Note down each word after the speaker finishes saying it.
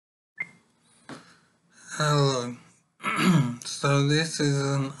Hello. So this is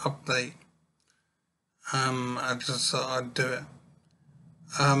an update. I just thought I'd do it.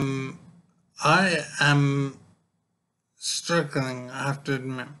 I am struggling, I have to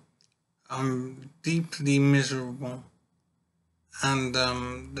admit. I'm deeply miserable. And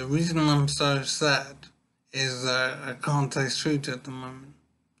the reason I'm so sad is that I can't taste food at the moment.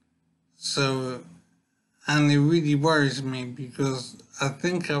 So, and it really worries me because I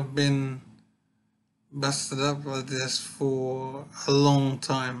think I've been busted up like this for a long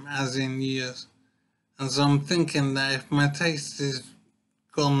time, as in years. And so I'm thinking that if my taste is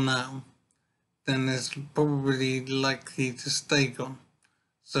gone now, then it's probably likely to stay gone.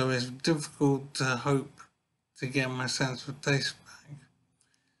 So it's difficult to hope to get my sense of taste back.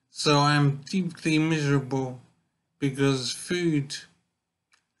 So I'm deeply miserable because food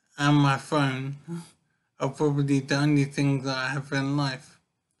and my phone are probably the only things that I have in life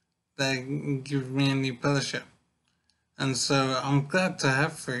that give me any pleasure. And so I'm glad to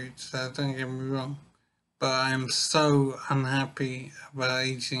have food, so don't get me wrong. But I'm so unhappy about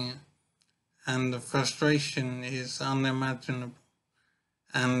eating it, and the frustration is unimaginable.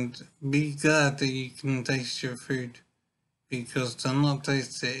 And be glad that you can taste your food, because to not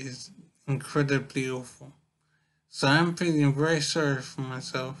taste it is incredibly awful. So I'm feeling very sorry for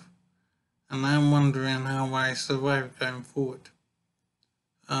myself, and I'm wondering how I survive going forward.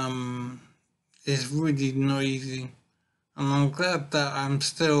 It's really not easy, and I'm glad that I'm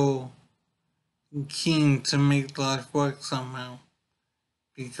still keen to make life work somehow,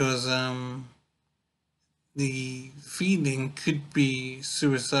 because the feeling could be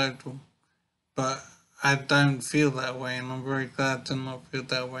suicidal, but I don't feel that way, and I'm very glad to not feel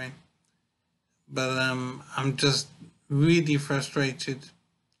that way. But I'm just really frustrated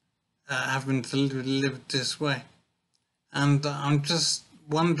having to live this way, and I'm just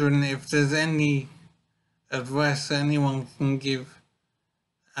wondering if there's any advice that anyone can give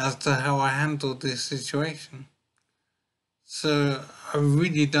as to how I handle this situation. So I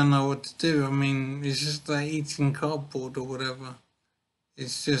really don't know what to do. I mean, it's just like eating cardboard or whatever.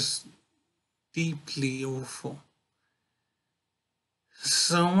 It's just deeply awful.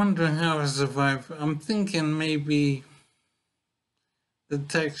 So I'm wondering how I survive. I'm thinking maybe the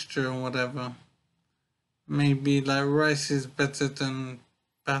texture or whatever. Maybe like rice is better than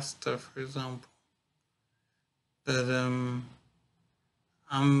pasta, for example. But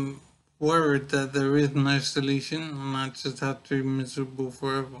I'm worried that there is no solution and I just have to be miserable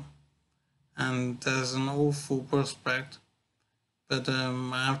forever. And that's an awful prospect. But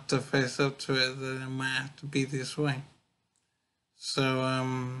I have to face up to it that it might have to be this way. So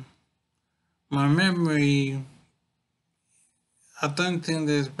my memory, I don't think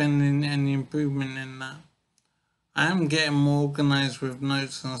there's been any improvement in that. I am getting more organised with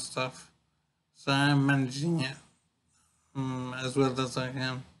notes and stuff, so I am managing it as well as I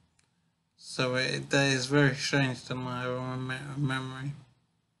can. So that is very strange to my memory.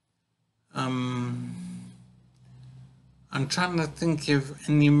 I'm trying to think if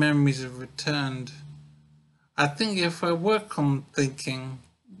any memories have returned. I think if I work on thinking,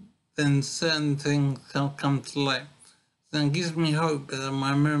 then certain things can come to light. Then it gives me hope that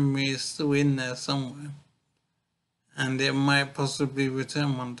my memory is still in there somewhere, and it might possibly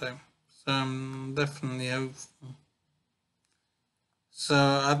return one day. So I'm definitely hopeful. So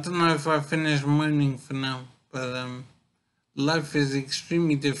I don't know if I finished moaning for now, but life is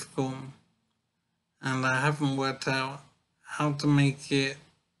extremely difficult, and I haven't worked out how to make it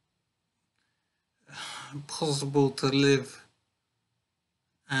possible to live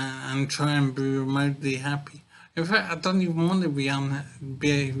and try and be remotely happy. In fact, I don't even want to be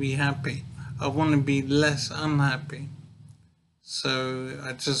happy. I want to be less unhappy. So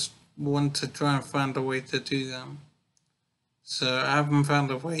I just want to try and find a way to do that. So I haven't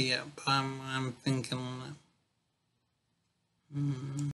found a way yet, but I'm thinking on it.